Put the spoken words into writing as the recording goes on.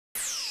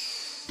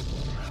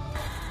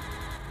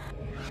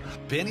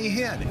Benny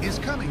Hinn is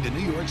coming to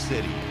New York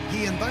City.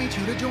 He invites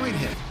you to join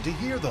him to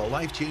hear the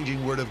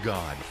life-changing Word of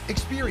God,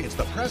 experience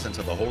the presence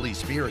of the Holy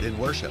Spirit in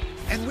worship,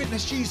 and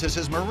witness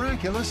Jesus'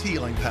 miraculous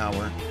healing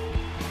power.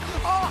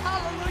 Oh,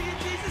 hallelujah,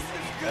 Jesus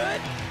is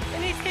good,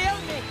 and He's healed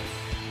me.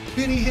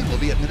 Benny Hinn will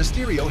be at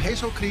Ministerio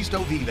Jesu Cristo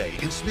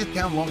Vive in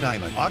Smithtown, Long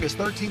Island, August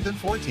 13th and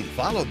 14th,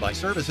 followed by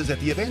services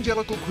at the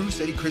Evangelical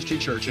Crusade Christian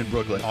Church in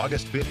Brooklyn,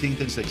 August 15th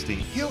and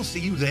 16th. He'll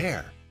see you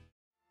there.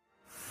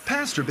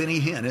 Pastor Benny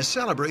Hinn is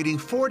celebrating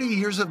 40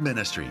 years of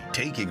ministry,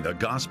 taking the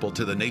gospel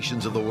to the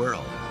nations of the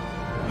world.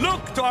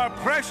 Look to our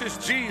precious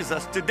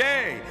Jesus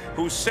today,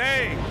 who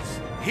saves,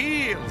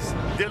 heals,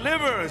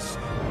 delivers,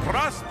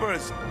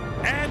 prospers,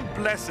 and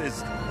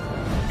blesses.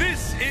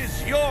 This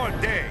is your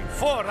day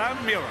for a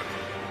miracle.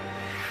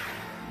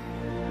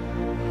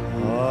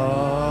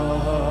 Hallelujah.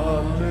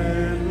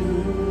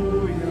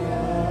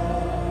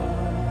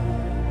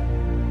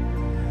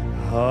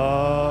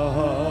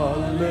 Hallelujah.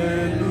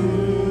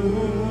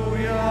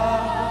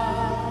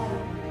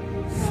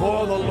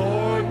 For the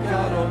Lord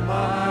God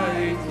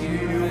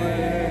Almighty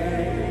reigns.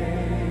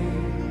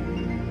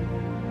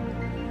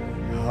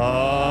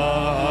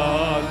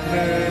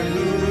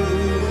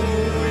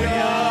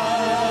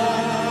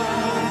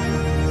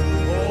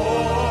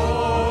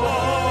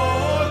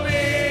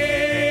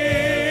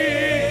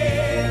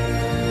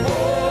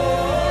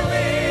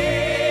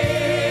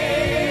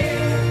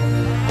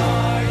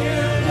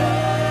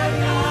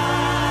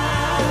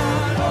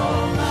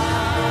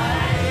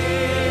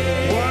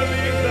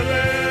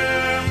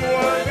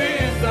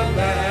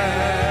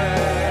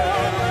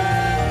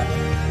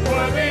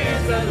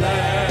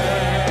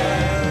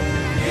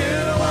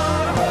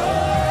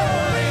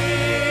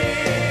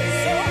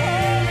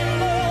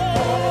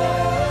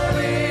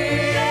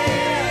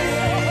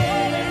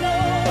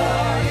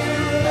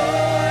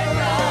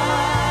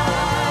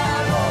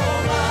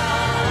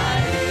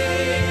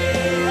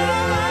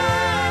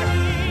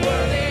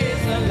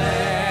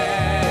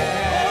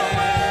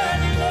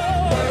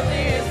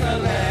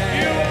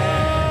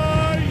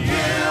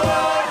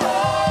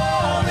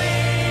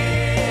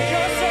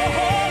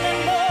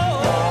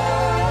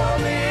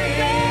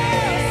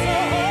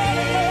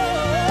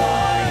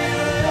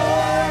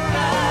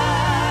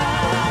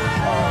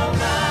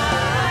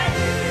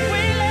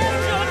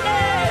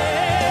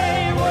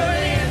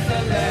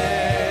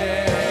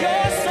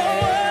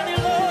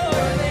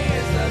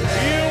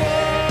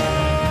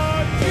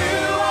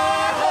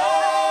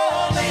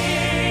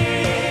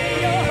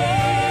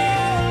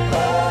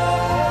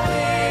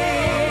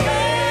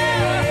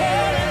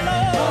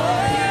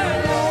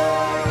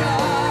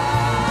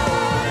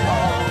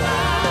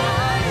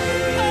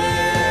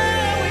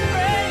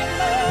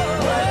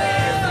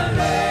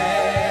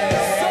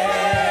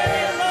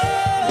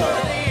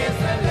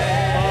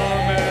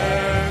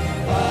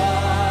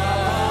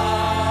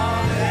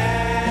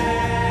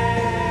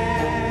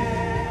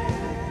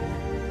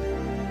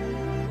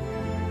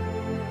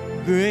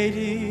 Great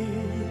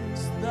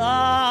is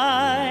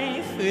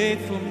thy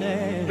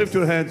faithfulness. Lift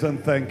your hands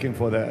and thank Him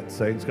for that,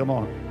 saints. Come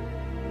on.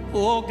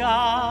 O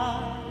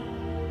God,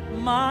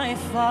 my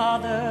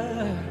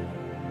Father,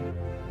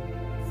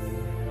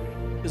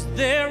 'cause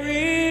there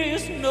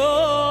is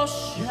no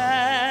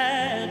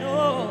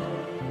shadow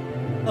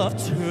of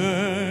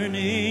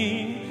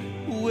turning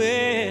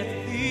with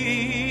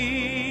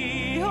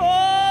Thee. Oh,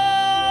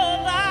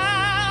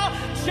 Thou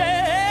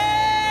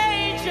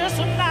changest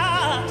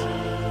not,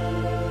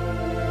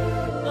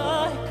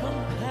 Thy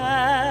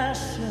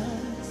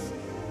compassions,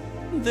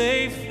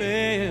 they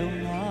fail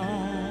not.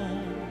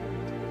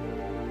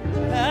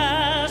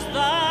 As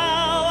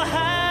Thou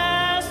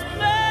hast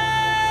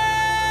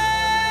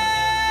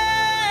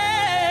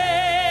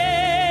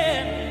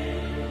been,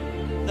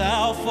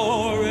 Thou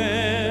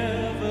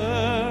forever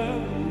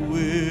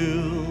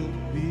wilt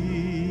be.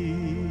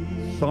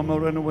 Summer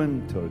and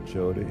winter,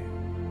 Jody.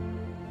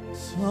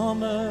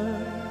 Summer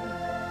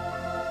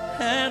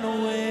and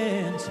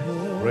winter,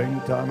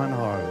 Springtime and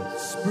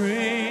harvest.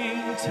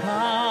 springtime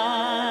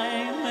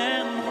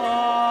and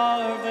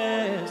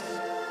harvest.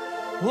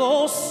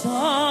 Oh,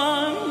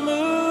 sun,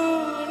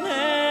 moon,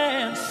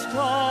 and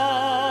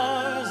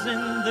stars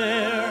in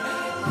their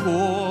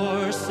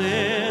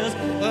courses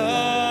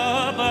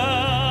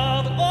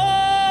above.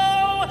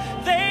 Oh,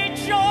 they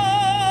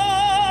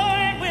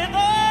join with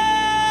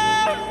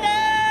all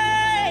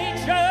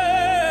nature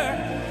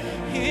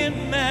in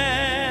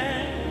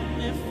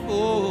manifold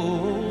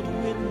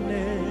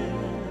witness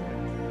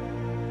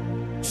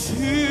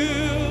to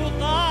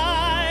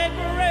Thy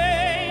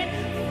great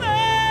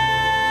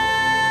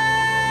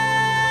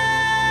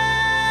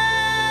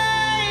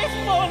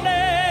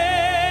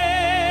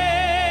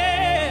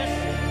faithfulness,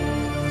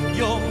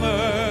 Your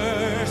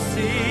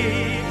mercy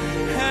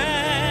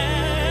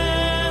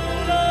and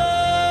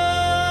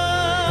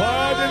love.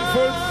 Pardon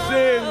for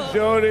sin,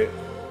 Jody.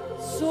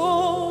 So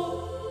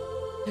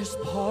there's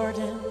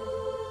pardon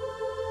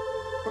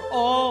for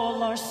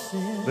all our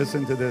sins,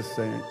 Listen to this,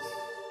 saints.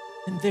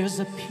 and there's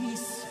a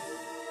peace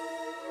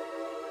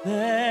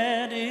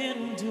that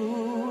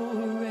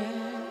endureth.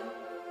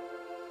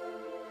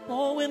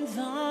 Oh,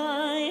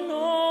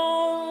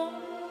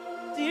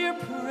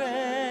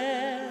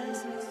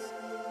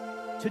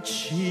 to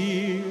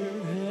cheer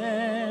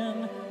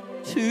and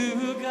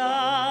to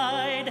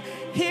guide.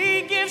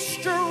 He gives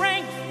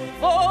strength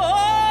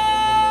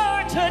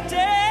for today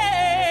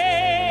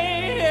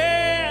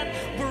and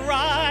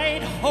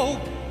bright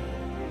hope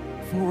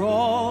for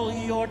all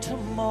your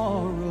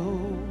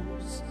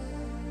tomorrows.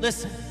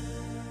 Listen,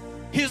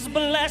 His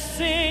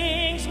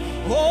blessings,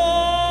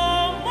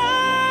 all mine,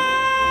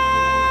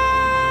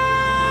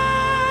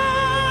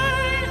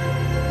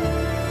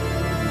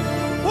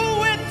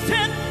 with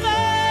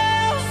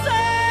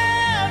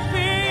 10,000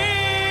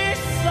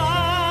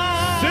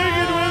 beside. Sing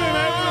it with him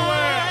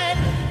everywhere.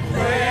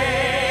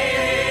 Great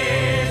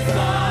is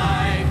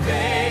thy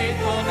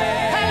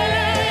faithfulness.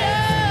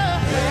 Hallelujah.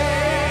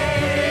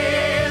 Great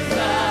is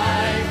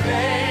thy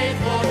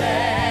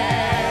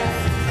faithfulness.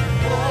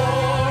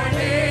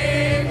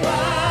 Morning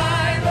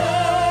by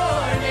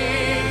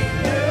morning,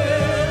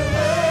 new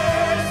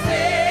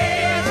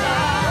mercies I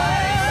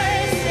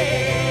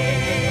see.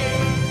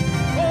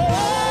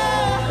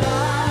 All I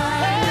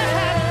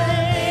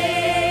have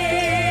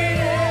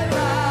needed,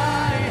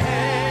 thy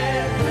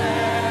hand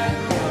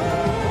hath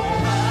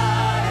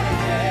provided.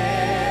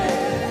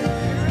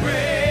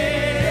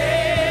 Great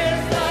is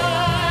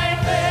thy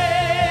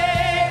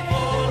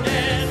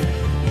faithfulness.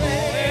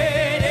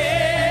 Great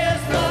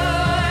is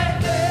thy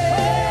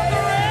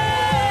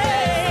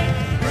faithfulness.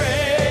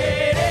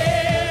 Great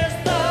is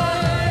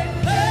thy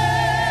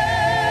faithfulness.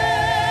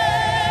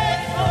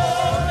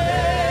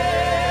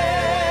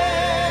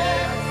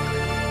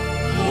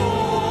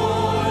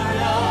 Lord,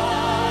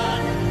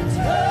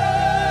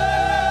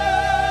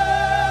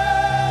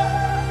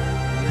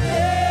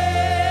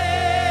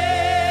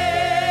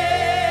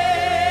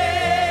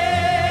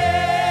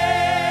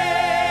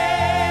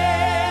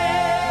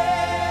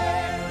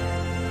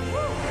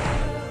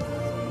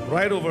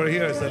 Right over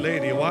here is a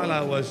lady. While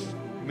I was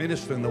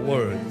ministering the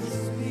word,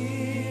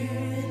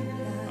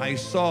 I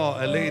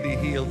saw a lady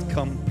healed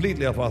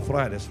completely of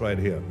arthritis right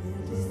here.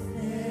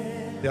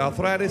 The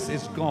arthritis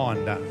is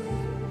gone now.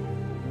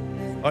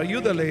 Are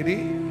you the lady?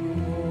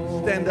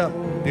 Stand up,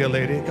 dear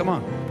lady. Come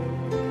on.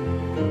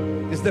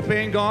 Is the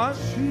pain gone?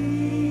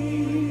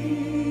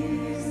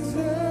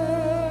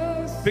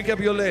 Pick up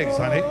your legs,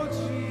 honey.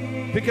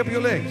 Pick up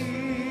your legs.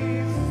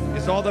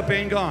 Is all the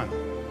pain gone?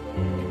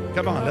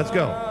 Come on, let's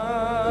go.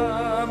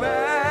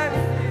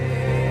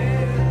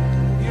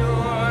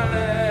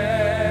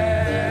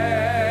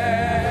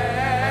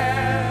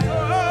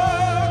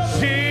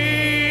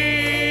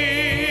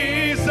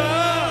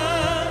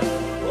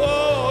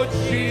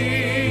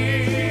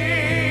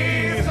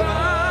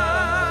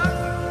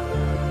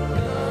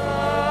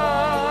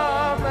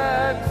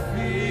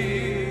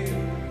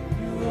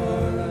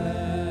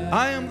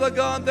 The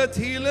God that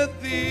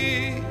healeth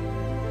thee.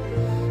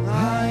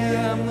 I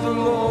am the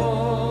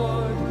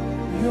Lord,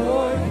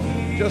 your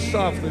healer. Just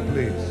softly,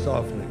 please,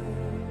 softly.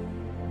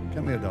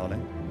 Come here,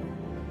 darling.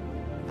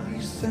 I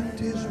sent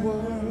His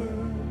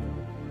word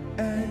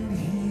and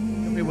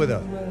He. Come here with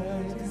us.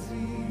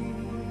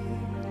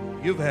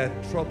 You've had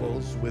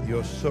troubles with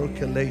your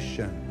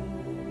circulation.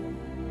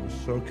 Your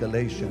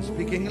circulation.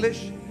 Speak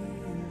English?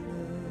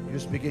 You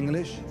speak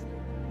English?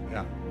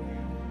 Yeah.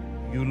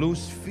 You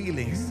lose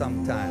feelings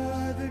sometimes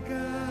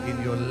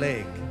in your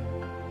leg,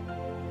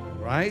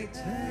 right?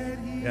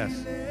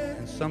 Yes.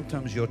 And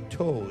sometimes your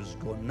toes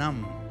go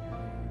numb.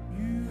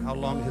 How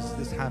long has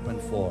this happened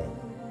for?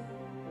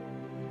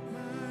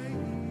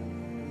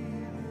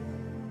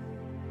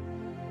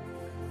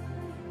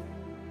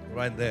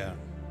 Right there.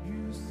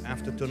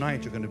 After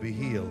tonight, you're going to be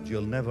healed.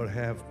 You'll never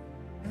have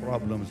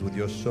problems with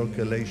your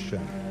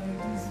circulation.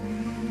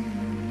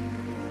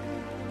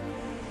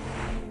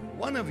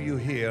 One of you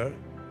here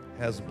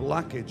has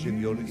blockage in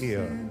your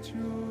ear,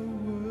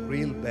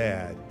 real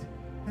bad.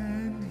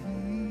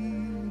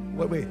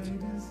 Wait,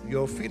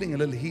 you're feeling a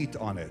little heat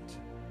on it.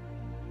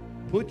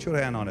 Put your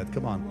hand on it.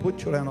 Come on,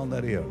 put your hand on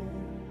that ear.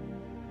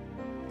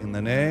 In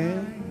the name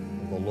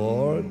of the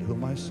Lord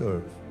whom I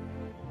serve.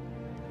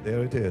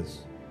 There it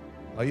is.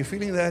 Are you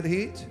feeling that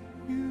heat?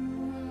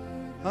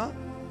 Huh?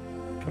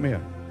 Come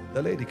here.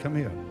 The lady, come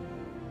here.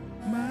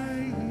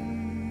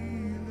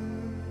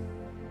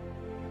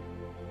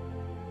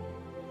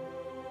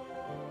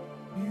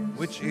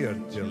 Which ear,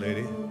 dear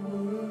lady?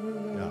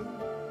 Yeah.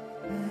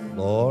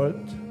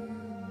 Lord,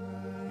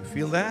 you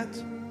feel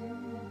that?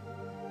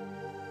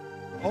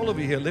 All of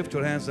you here, lift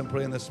your hands and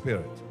pray in the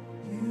Spirit.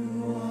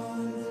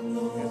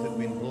 Has it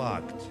been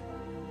blocked?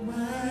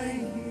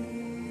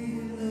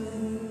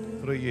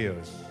 3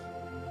 years.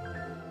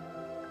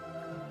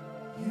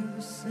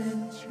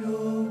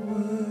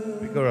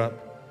 Pick her up.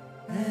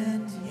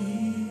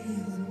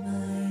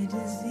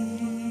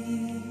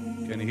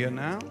 Can you hear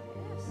now?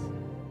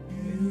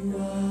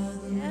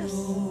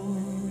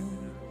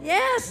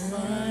 Yes.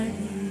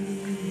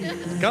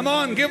 Come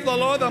on, give the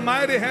Lord a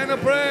mighty hand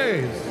of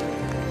praise.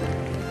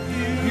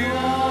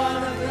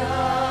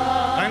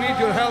 I need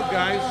your help,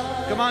 guys.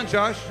 Come on,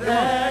 Josh. Come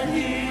on.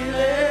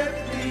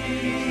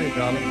 Stay,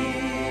 darling.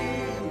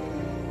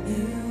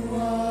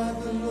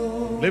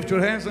 Lift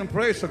your hands and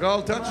pray so God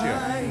will touch you.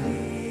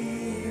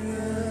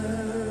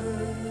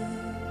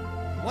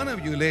 One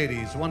of you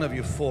ladies, one of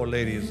you four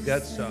ladies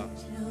gets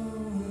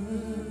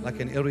like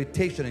an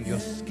irritation in your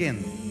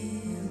skin.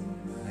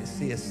 I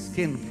see a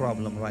skin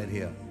problem right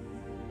here.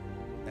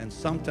 And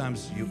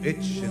sometimes you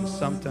itch and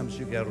sometimes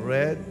you get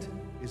red.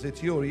 Is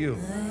it you or you?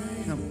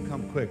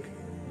 Come quick.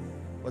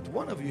 But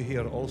one of you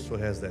here also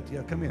has that.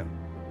 Yeah, come here.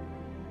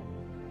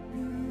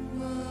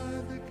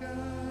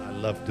 I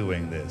love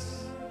doing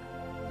this.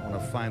 I want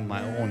to find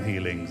my own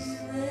healings.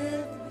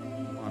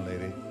 Come on,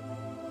 lady.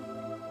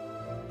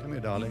 Come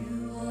here, darling.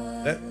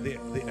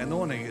 The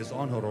anointing is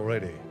on her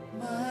already.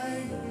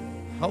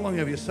 How long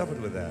have you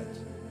suffered with that?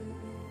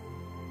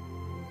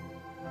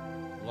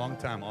 Long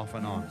time, off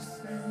and on.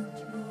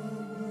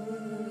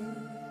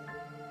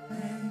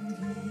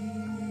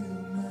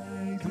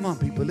 Come on,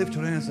 people, lift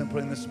your hands and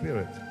pray in the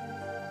Spirit.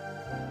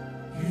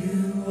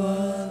 You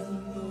are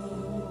the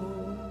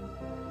Lord,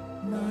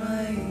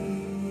 my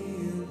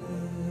healer.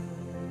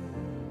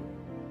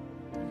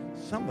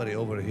 Somebody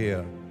over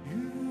here.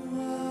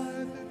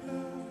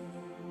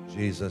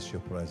 Jesus,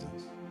 your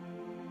presence.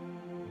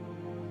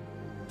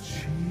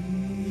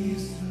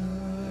 Jesus.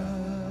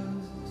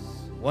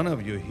 One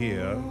of you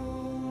here,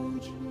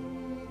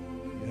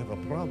 you have a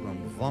problem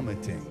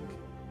vomiting.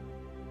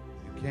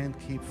 You can't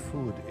keep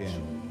food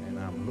in. And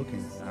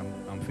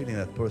I'm feeling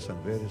that person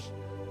very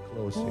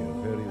close here.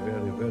 Very,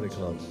 very, very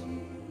close.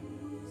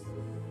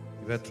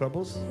 You've had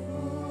troubles?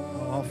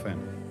 How often?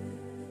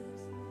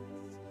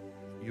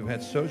 You've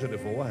had surgery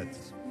for what?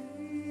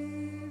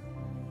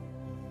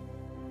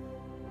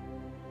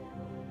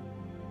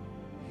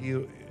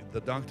 Here,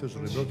 the doctors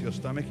rebuilt your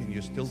stomach and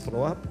you still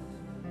throw up?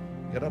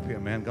 Get up here,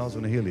 man. God's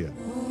going to heal you.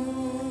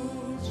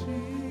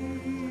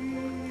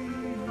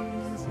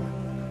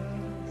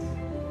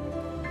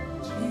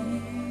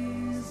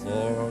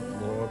 Lord,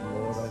 Lord,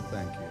 Lord, I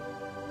thank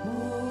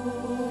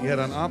you. He had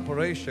an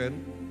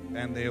operation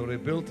and they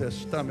rebuilt his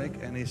stomach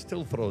and he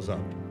still throws up.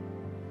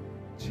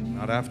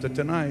 Not after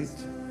tonight.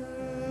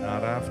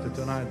 Not after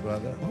tonight,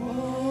 brother.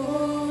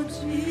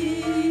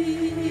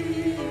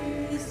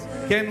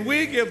 Can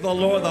we give the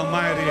Lord a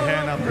mighty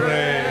hand of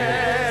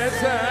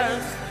praise?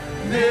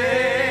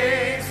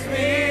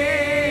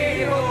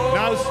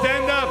 Now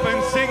stand up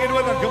and sing it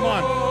with them. Come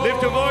on.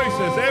 Lift your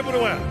voices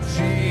everywhere.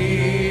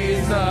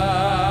 Jesus.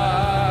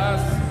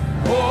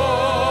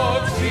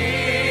 Oh,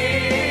 Jesus.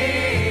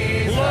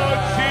 Lord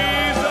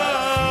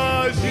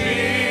Jesus.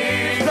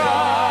 Jesus.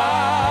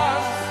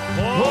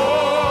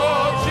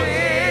 Oh,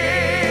 Jesus.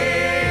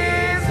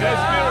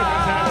 There's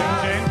miracles happening,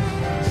 Jane.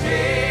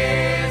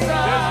 Jesus.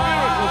 There's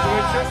miracles,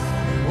 Richard.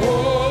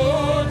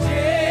 Oh,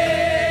 Jesus.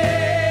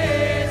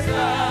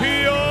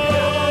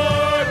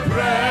 Your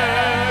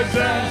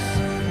presence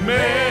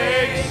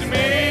makes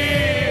me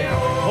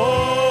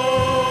whole.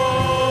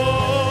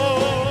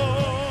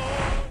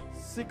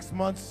 6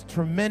 months,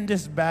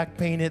 tremendous back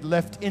pain. It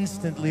left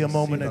instantly a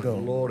moment See ago.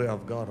 the glory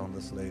of God on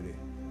this lady.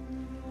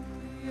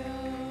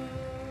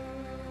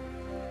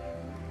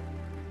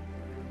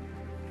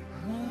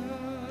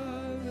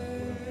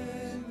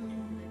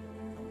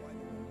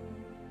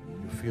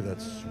 You feel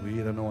that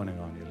sweet anointing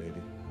on you,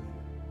 lady.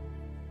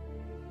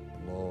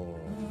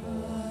 Lord,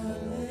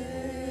 Lord, Lord.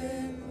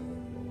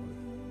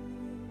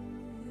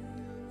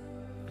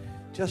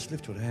 Just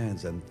lift your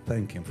hands and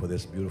thank Him for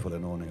this beautiful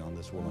anointing on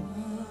this woman.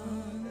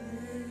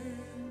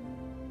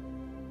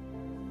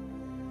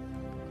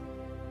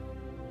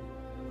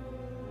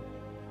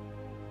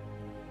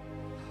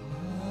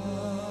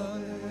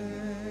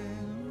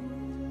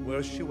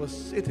 Where she was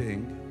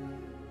sitting,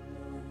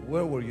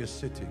 where were you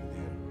sitting,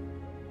 dear?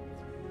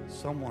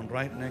 Someone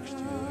right next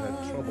to you had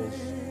troubles.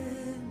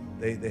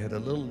 They had a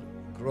little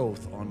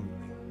growth on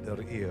their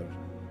ear.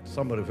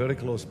 Somebody very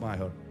close by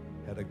her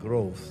had a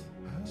growth,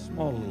 a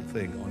small little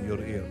thing on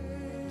your ear.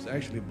 It's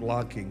actually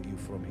blocking you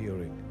from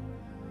hearing.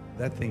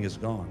 That thing is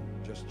gone.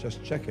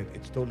 Just check it.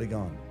 It's totally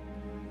gone.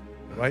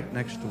 Right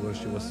next to where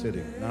she was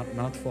sitting.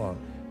 Not far.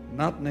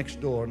 Not next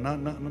door.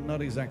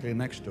 Not exactly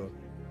next door.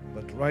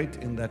 But right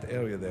in that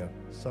area there,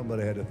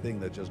 somebody had a thing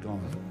that just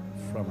gone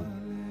from her.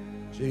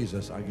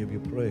 Jesus, I give you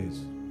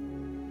praise.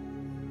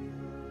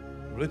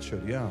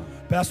 Richard, yeah.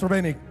 Pastor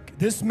Benny,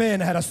 this man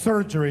had a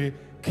surgery,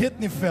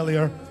 kidney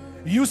failure,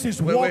 used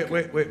his walk.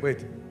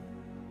 Wait.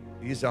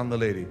 He's on the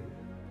lady.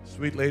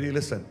 Sweet lady,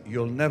 listen,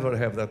 you'll never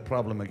have that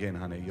problem again,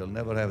 honey. You'll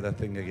never have that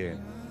thing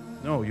again.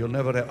 No, you'll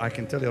never have, I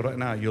can tell you right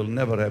now, you'll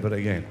never have it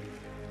again.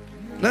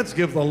 Let's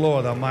give the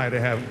Lord a mighty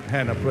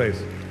hand of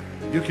praise.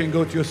 You can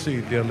go to your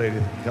seat, dear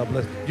lady. God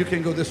bless. You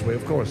can go this way,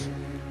 of course.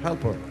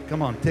 Help her.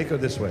 Come on, take her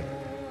this way.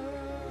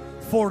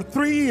 For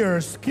 3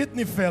 years,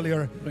 kidney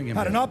failure, Bring him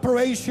had in. an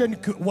operation,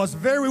 was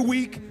very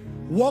weak,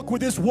 walk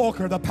with this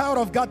walker. The power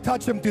of God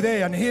touched him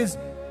today and he's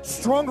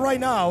strong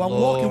right now. I'm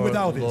walking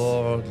without this.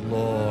 Lord.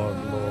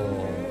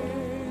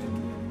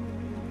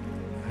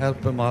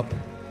 Help him up.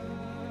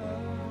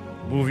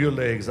 Move your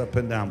legs up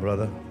and down,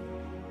 brother.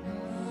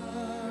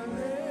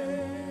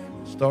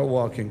 Start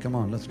walking. Come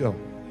on, let's go.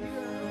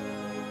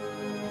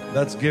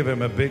 Let's give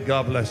him a big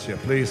God bless you.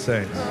 Please,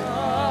 saints. Come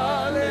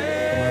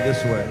on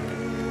this way.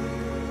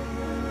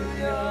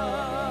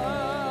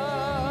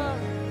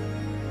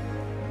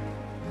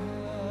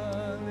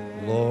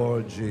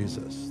 Lord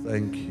Jesus,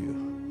 thank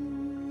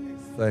you.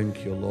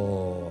 Thank you,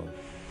 Lord.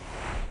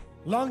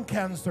 Lung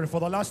cancer for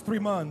the last 3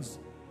 months.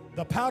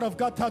 The power of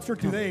God touched her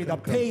today. The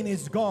pain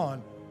is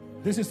gone.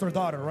 This is her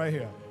daughter right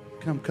here.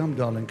 Come,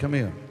 darling, come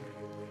here.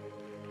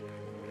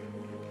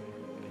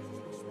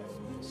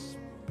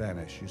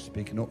 Spanish, you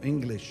speak no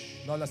English.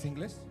 ¿No hablas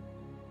inglés?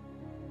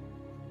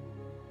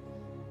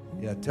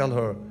 Yeah, tell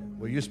her,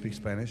 well, you speak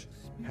Spanish.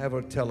 Have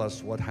her tell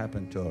us what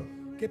happened to her.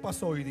 ¿Qué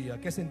pasó hoy día?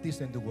 ¿Qué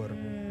sentiste en tu cuerpo?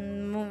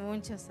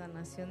 Mucha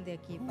sanación de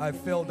aquí. I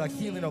felt the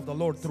healing of the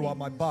Lord throughout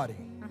my body.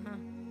 Ajá.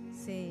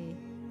 Sí,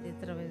 de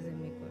través de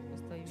mi cuerpo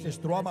estoy bien. Says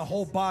throughout my gracias.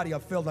 whole body, I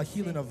felt the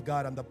healing of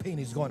God and the pain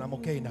is gone. I'm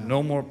okay now.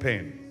 No more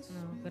pain.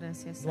 No,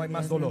 gracias. No hay a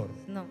más Dios, dolor.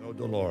 No. No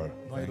dolor.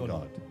 No hay Thank dolor.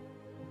 God.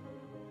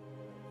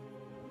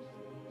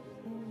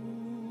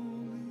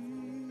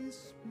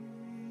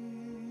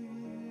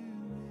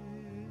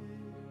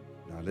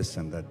 Now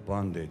listen, that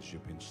bondage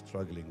you've been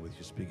struggling with,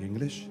 you speak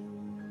English?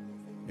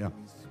 Yeah.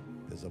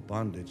 There's a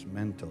bondage,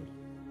 mental.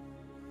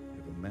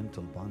 You have a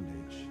mental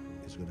bondage.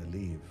 It's going to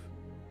leave.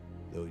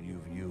 Though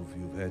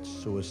you've had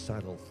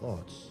suicidal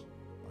thoughts.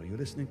 Are you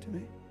listening to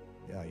me?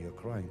 Yeah, you're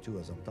crying too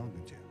as I'm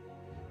talking to you.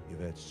 You've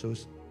had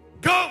suicide.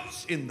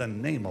 Goes in the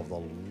name of the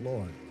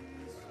Lord.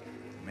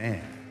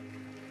 Man.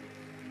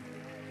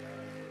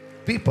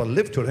 People,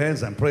 lift your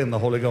hands and pray in the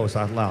Holy Ghost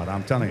out loud.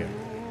 I'm telling you.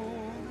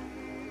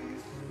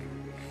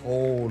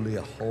 Holy,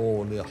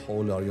 holy,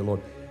 holy are you,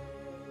 Lord.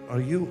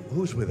 Are you,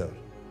 who's with her?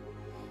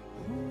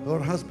 Her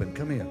husband,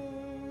 come here.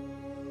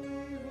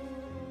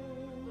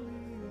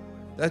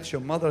 That's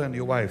your mother and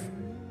your wife.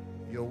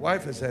 Your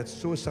wife has had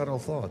suicidal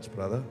thoughts,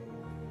 brother.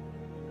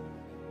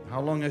 How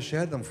long has she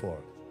had them for?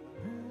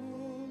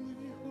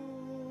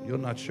 You're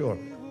not sure.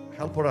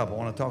 Help her up. I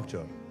want to talk to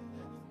her.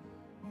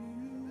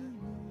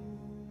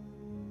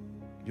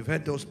 You've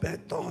had those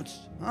bad thoughts,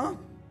 huh?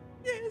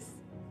 Yes,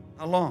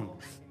 How long?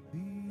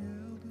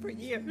 for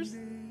years.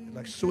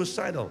 Like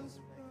suicidal.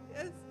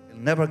 Yes.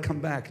 It'll never come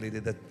back, lady.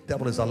 The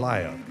devil is a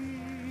liar.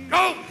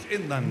 Go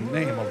in the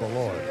name of the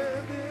Lord.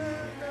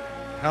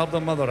 Help the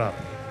mother up.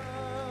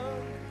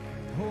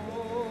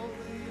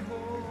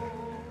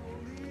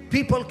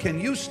 People, can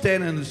you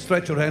stand and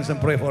stretch your hands and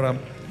pray for him?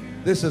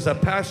 This is a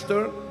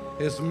pastor,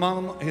 his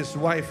mom, his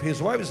wife.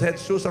 His wife has had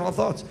suicidal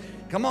thoughts.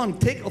 Come on,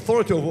 take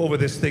authority over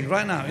this thing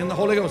right now in the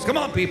Holy Ghost. Come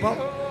on, people.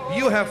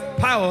 You have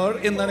power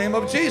in the name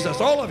of Jesus,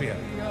 all of you.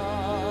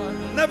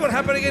 Never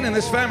happen again in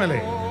this family.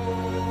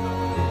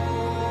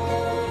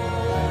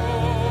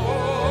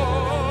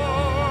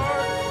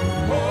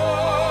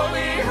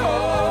 Holy,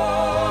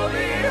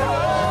 holy,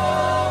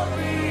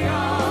 holy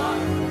are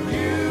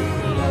you,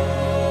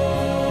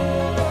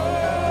 Lord.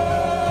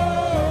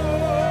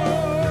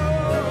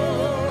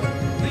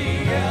 The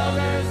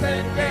elders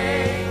and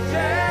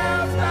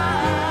angels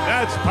bow.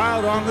 That's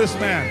power on this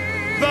man.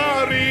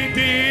 The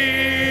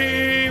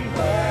redeemed.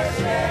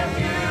 Worship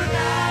you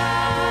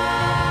now.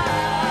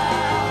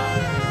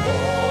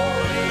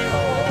 Holy,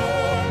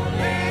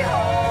 holy,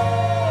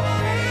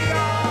 holy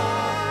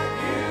are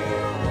you,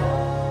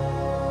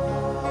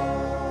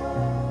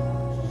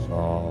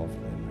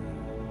 Softly.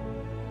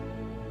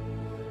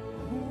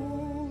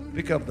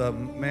 Pick up the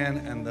man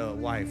and the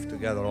wife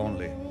together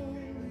only.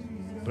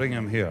 Bring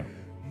them here.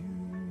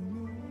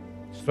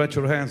 Stretch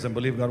your hands and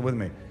believe God with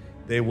me.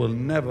 They will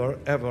never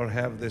ever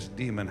have this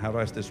demon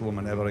harass this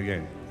woman ever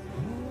again.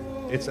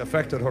 It's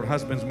affected her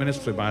husband's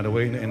ministry, by the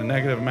way, in a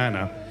negative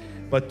manner.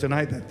 But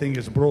tonight that thing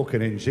is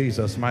broken in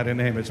Jesus' mighty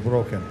name. It's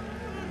broken.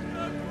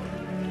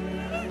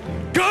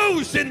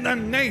 Goes in the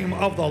name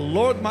of the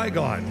Lord my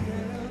God.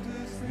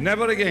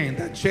 Never again.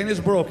 That chain is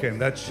broken.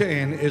 That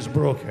chain is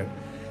broken.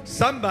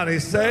 Somebody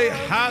say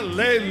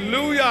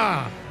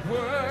hallelujah.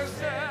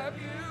 worship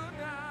you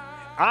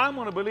now. I'm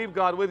going to believe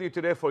God with you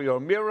today for your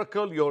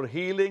miracle, your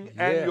healing,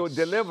 and your Yes.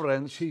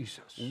 deliverance.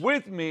 Jesus.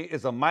 With me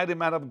is a mighty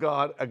man of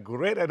God, a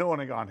great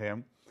anointing on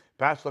him.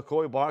 Pastor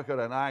Coy Barker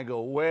and I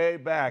go way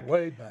back.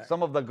 Way back.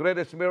 Some of the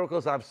greatest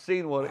miracles I've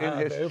seen were in I've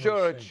his ever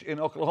church seen. in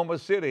Oklahoma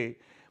City.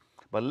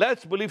 But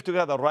let's believe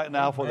together right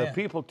now for the Amen.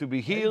 people to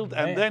be healed,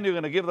 and Amen. then you're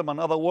going to give them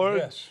another word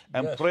Yes,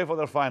 and yes. pray for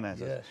their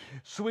finances. Yes.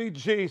 Sweet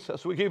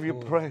Jesus, we give you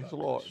praise,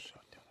 Lord.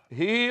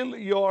 Heal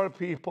your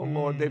people,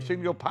 Lord. They've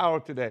seen your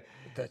power today.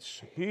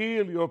 That's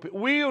Heal your people.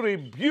 We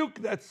rebuke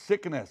that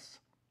sickness.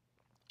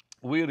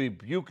 We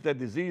rebuke that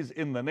disease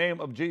in the name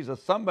of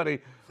Jesus.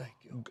 Somebody, Thank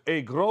you.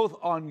 a growth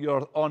on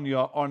your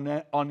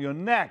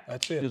neck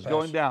That's it. is Pastor.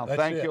 going down. That's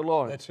Thank it. you,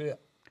 Lord. That's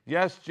it.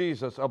 Yes,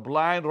 Jesus. A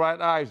blind right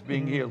eye is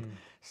being healed.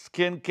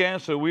 Skin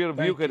cancer, we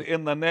rebuke Thank it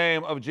in the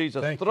name of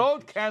Jesus. Thank you, Throat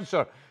Jesus.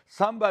 cancer,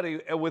 somebody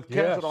with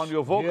cancer Yes, on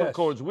your vocal yes.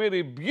 cords, we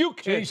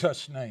rebuke it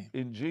Jesus' name.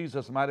 in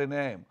Jesus' mighty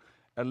name.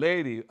 A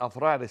lady,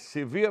 arthritis,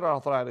 severe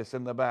arthritis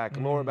in the back,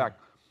 lower back,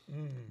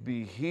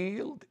 be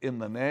healed in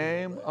the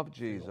name of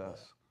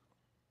Jesus.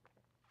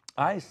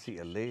 I see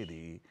a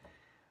lady,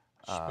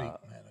 Speak, man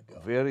of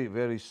God. very,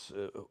 very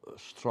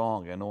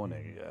strong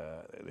anointing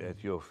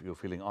that you're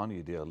feeling on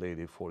you, dear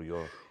lady, for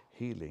your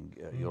healing,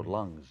 your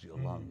lungs, your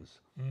lungs.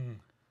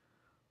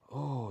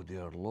 Oh,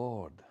 dear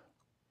Lord.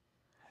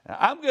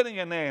 I'm getting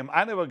a name.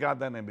 I never got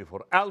that name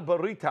before.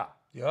 Alberita.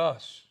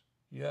 Yes.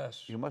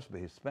 Yes. You must be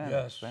Hispanic.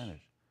 Yes.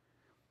 Spanish.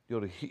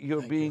 You're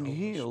Thank being you,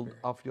 Holy healed Spirit.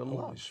 of your Holy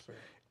lungs.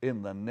 Spirit.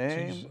 In the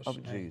name Jesus'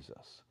 of name.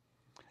 Jesus.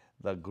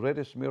 The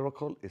greatest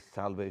miracle is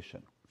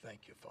salvation.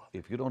 Thank you, Father.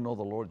 If you don't know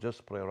the Lord,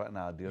 just pray right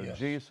now. Dear Yes,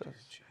 Jesus, dear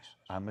Jesus.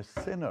 I'm a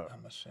sinner.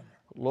 I'm a sinner.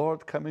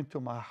 Lord, come into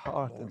my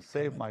heart Lord, and come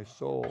save into my my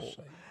soul heart, save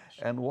my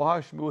soul. and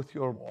wash me with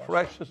your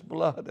precious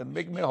blood and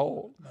make me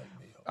whole. Make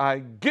me whole. I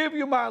give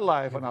you my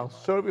life and I'll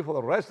serve you for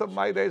the rest of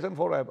my days and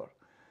forever.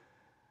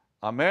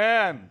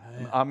 Amen.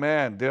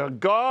 Amen. Dear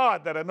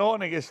God, that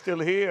anointing is still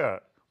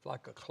here.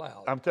 Like a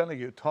cloud. I'm telling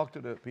you, talk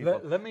to the people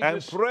Let me and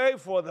just- pray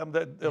for them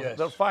that Yes.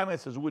 their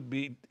finances would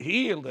be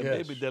healed and they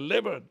Yes. be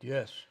delivered.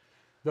 Yes.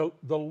 The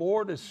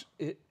Lord is,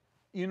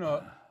 you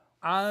know,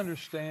 I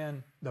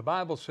understand. The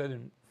Bible said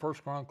in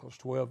 1 Chronicles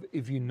 12,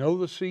 if you know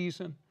the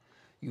season,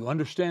 you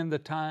understand the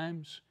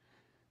times,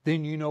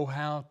 then you know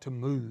how to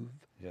move.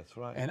 That's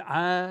right. And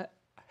I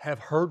have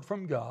heard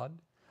from God.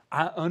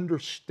 I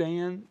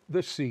understand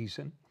the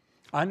season.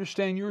 I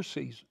understand your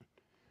season.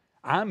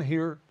 I'm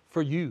here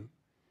for you.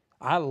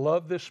 I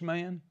love this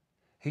man.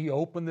 He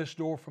opened this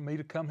door for me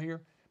to come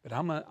here, but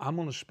I'm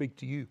going to speak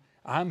to you.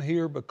 I'm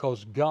here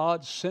because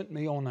God sent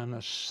me on an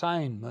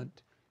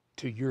assignment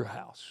to your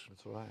house.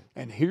 That's right.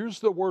 And here's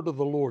the word of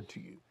the Lord to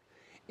you.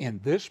 In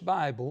this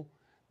Bible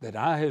that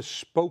I have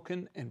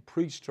spoken and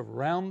preached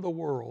around the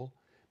world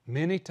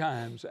many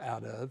times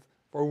out of,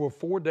 for over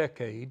 4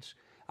 decades,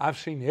 I've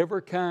seen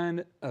every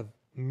kind of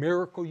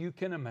miracle you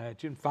can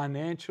imagine,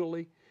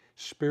 financially,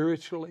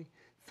 spiritually,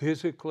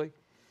 physically,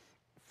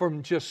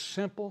 from just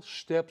simple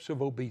steps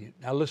of obedience.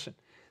 Now listen,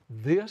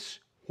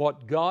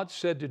 what God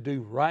said to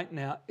do right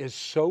now is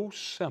so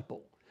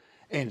simple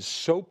and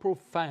so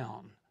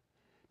profound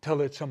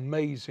till it's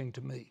amazing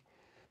to me.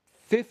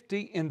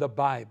 50 in the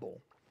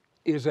Bible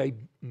is a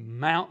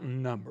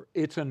mountain number.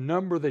 It's a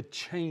number that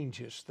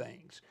changes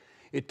things.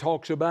 It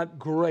talks about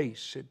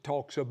grace. It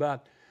talks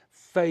about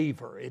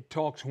favor.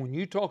 When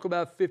you talk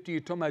about 50,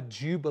 you're talking about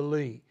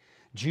Jubilee.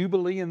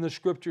 Jubilee in the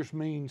scriptures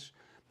means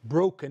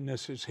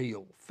brokenness is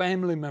healed,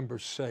 family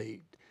members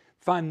saved,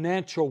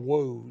 financial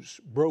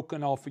woes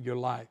broken off of your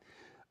life,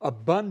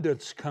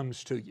 abundance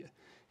comes to you.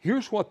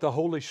 Here's what the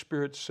Holy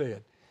Spirit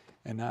said,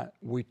 and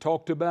we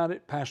talked about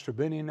it, Pastor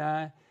Benny and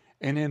I,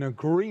 and in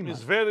agreement.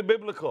 It's very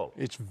biblical.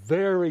 It's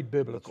very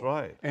biblical. That's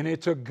right. And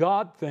it's a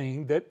God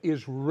thing that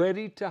is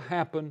ready to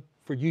happen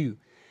for you.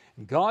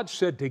 And God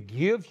said to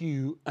give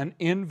you an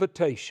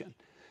invitation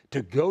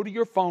to go to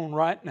your phone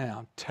right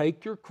now,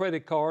 take your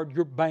credit card,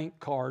 your bank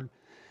card,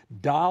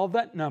 dial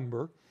that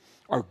number,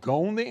 or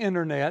go on the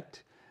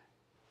internet,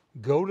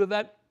 go to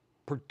that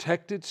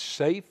protected,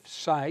 safe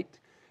site,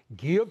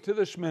 give to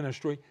this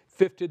ministry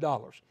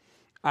 $50.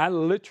 I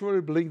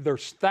literally believe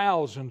there's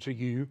thousands of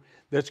you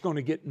that's going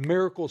to get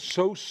miracles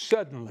so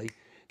suddenly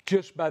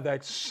just by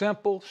that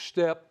simple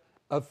step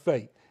of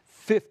faith.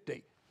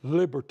 50,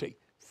 liberty.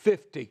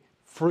 50,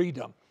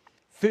 freedom.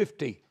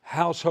 50,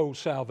 household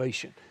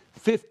salvation.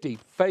 50,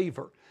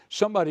 favor.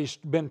 Somebody's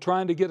been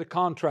trying to get a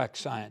contract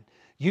signed.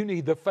 You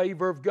need the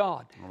favor of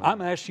God.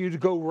 I'm asking you to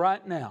go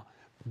right now.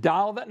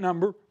 Dial that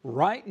number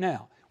right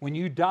now. When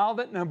you dial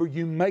that number,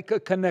 you make a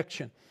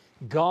connection.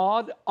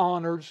 God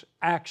honors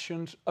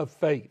actions of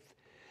faith.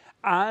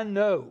 I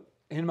know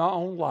in my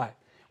own life,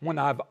 when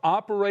I've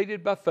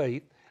operated by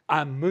faith,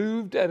 I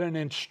moved at an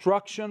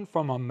instruction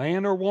from a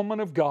man or woman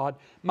of God,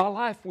 my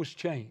life was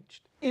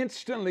changed.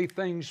 Instantly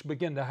things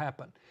begin to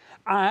happen.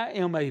 I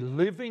am a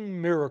living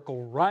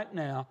miracle right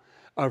now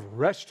of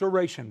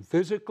restoration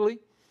physically,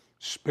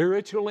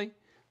 spiritually,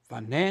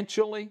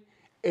 financially,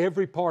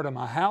 every part of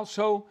my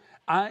household.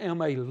 I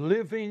am a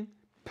living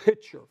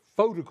picture,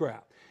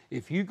 photograph.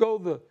 If you go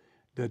the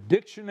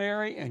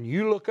dictionary and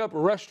you look up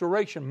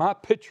restoration, my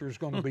picture is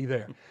going to be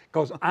there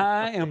because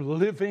I am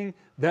living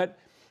that,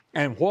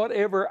 and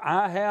whatever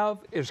I have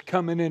is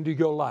coming into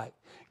your life.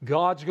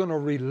 God's going to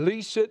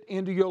release it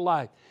into your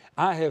life.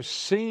 I have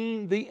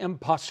seen the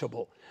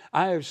impossible.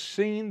 I have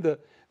seen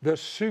the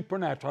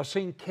supernatural. I've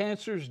seen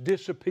cancers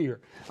disappear.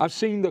 I've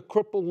seen the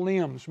crippled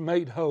limbs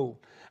made whole.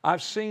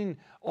 I've seen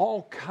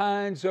all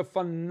kinds of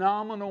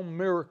phenomenal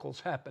miracles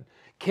happen.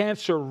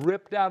 Cancer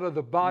ripped out of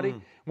the body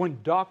when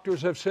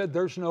doctors have said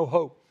there's no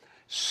hope.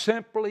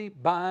 Simply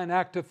by an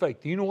act of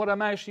faith. You know what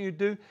I'm asking you to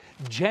do?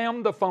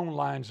 Jam the phone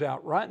lines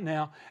out right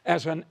now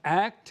as an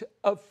act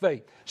of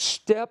faith.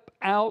 Step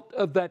out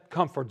of that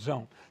comfort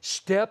zone.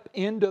 Step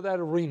into that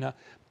arena.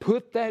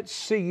 Put that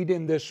seed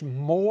in this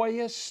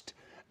moist,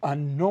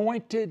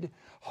 anointed,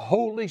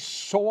 holy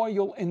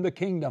soil in the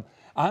kingdom.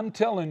 I'm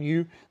telling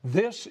you,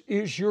 this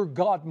is your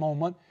God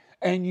moment,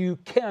 and you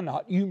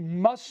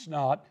must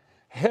not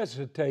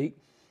hesitate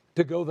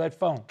to go that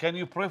phone. Can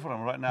you pray for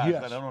him right now?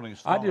 Yes.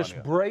 I I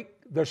just break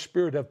the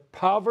spirit of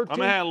poverty.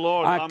 Amen,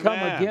 Lord. I come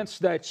Amen.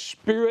 against that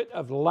spirit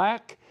of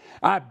lack.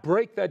 I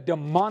break that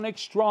demonic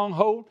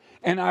stronghold,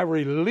 and I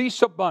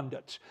release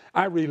abundance.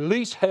 I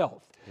release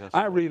health. Yes,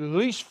 I Lord.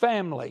 release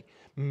family,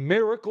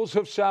 miracles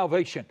of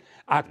salvation.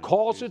 I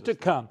cause it to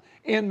come.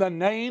 In the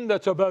name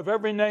that's above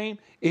every name,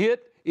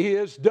 it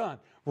is done.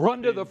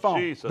 Run to the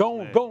phone.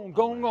 Go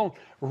on.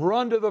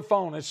 Run to the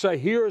phone and say,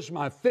 here's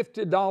my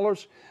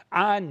 $50.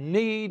 I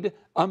need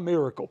a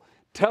miracle.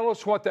 Tell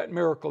us what that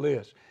miracle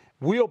is.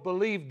 We'll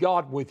believe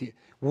God with you.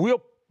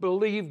 We'll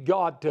believe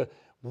God to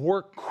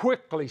work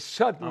quickly,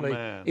 suddenly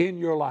in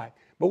your life.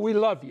 But we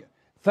love you.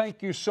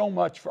 Thank you so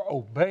much for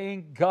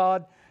obeying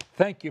God.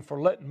 Thank you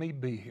for letting me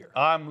be here.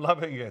 I'm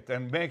loving it.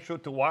 And make sure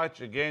to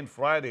watch again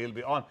Friday. It'll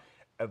be on.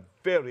 A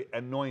very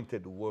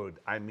anointed word.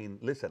 I mean,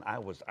 listen, I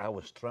was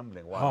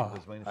trembling while I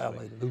was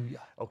ministering. Hallelujah.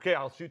 Okay,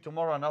 I'll see you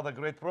tomorrow. Another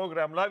great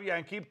program. Love you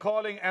and keep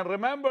calling. And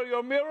remember,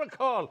 your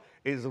miracle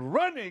is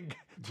running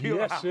to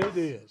your house. Yes, it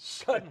is.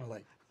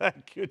 Suddenly.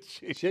 Thank you,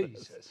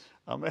 Jesus.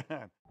 Amen.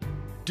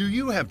 Do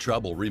you have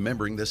trouble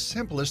remembering the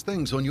simplest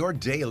things on your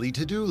daily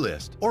to-do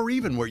list, or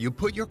even where you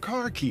put your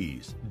car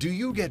keys? Do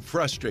you get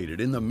frustrated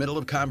in the middle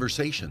of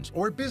conversations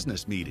or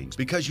business meetings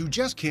because you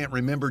just can't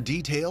remember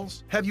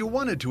details? Have you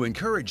wanted to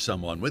encourage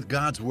someone with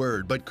God's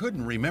Word but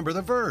couldn't remember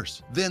the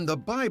verse? Then the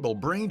Bible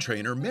Brain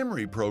Trainer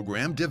Memory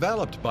Program,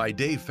 developed by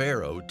Dave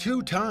Farrow,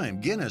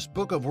 two-time Guinness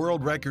Book of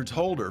World Records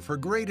holder for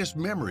greatest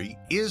memory,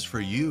 is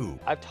for you.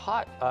 I've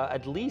taught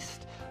at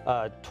least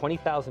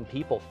 20,000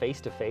 people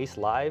face-to-face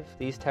live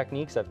these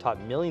techniques. I've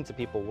taught millions of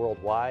people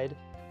worldwide.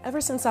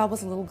 Ever since I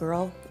was a little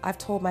girl, I've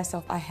told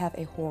myself I have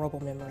a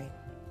horrible memory.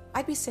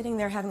 I'd be sitting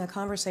there having a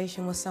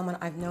conversation with someone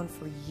I've known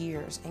for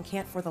years and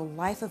can't for the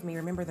life of me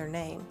remember their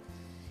name.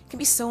 It can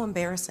be so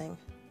embarrassing.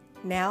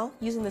 Now,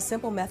 using the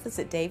simple methods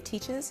that Dave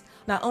teaches,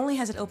 not only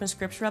has it opened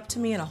Scripture up to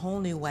me in a whole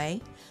new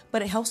way,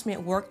 but it helps me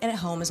at work and at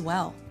home as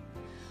well.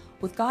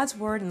 With God's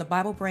Word and the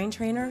Bible Brain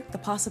Trainer, the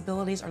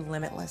possibilities are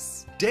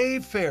limitless.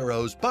 Dave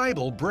Farrow's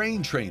Bible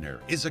Brain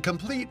Trainer is a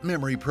complete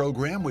memory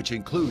program which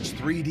includes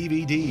 3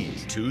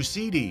 DVDs, 2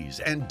 CDs,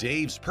 and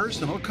Dave's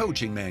personal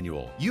coaching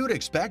manual. You'd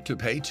expect to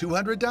pay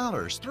 $200,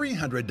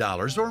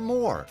 $300, or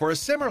more for a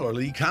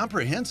similarly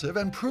comprehensive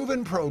and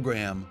proven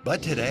program.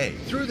 But today,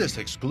 through this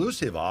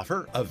exclusive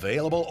offer,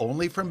 available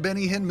only from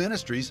Benny Hinn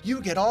Ministries,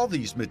 you get all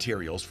these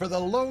materials for the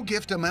low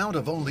gift amount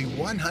of only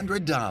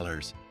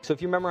 $100. So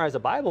if you memorize a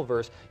Bible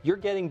verse, you're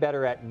getting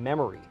better at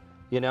memory,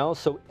 you know?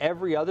 So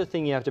every other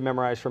thing you have to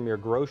memorize, from your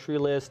grocery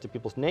list to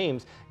people's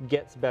names,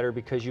 gets better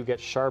because you get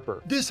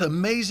sharper. This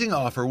amazing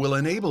offer will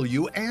enable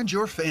you and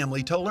your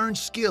family to learn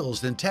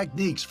skills and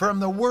techniques from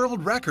the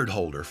world record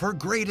holder for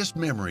greatest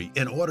memory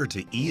in order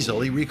to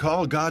easily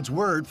recall God's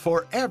Word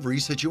for every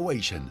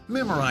situation.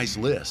 Memorize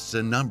lists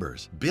and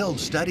numbers, build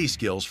study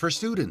skills for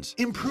students,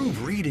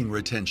 improve reading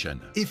retention,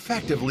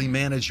 effectively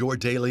manage your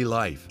daily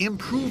life,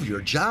 improve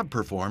your job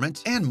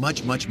performance, and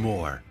much, much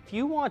more. If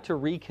you want to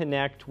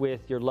reconnect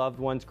with your loved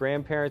ones,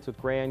 grandparents with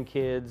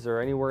grandkids, or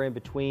anywhere in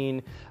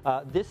between,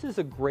 this is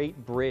a great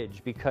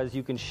bridge because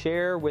you can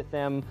share with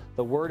them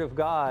the Word of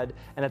God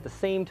and at the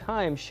same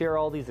time share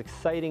all these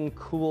exciting,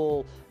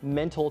 cool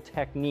mental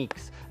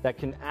techniques that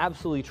can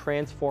absolutely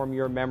transform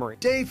your memory.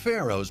 Dave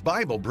Farrow's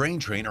Bible Brain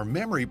Trainer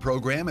Memory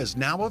Program is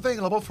now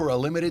available for a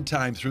limited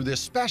time through this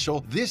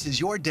special This Is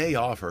Your Day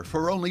offer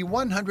for only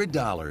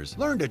 $100.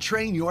 Learn to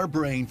train your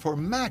brain for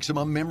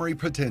maximum memory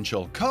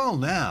potential. Call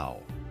now.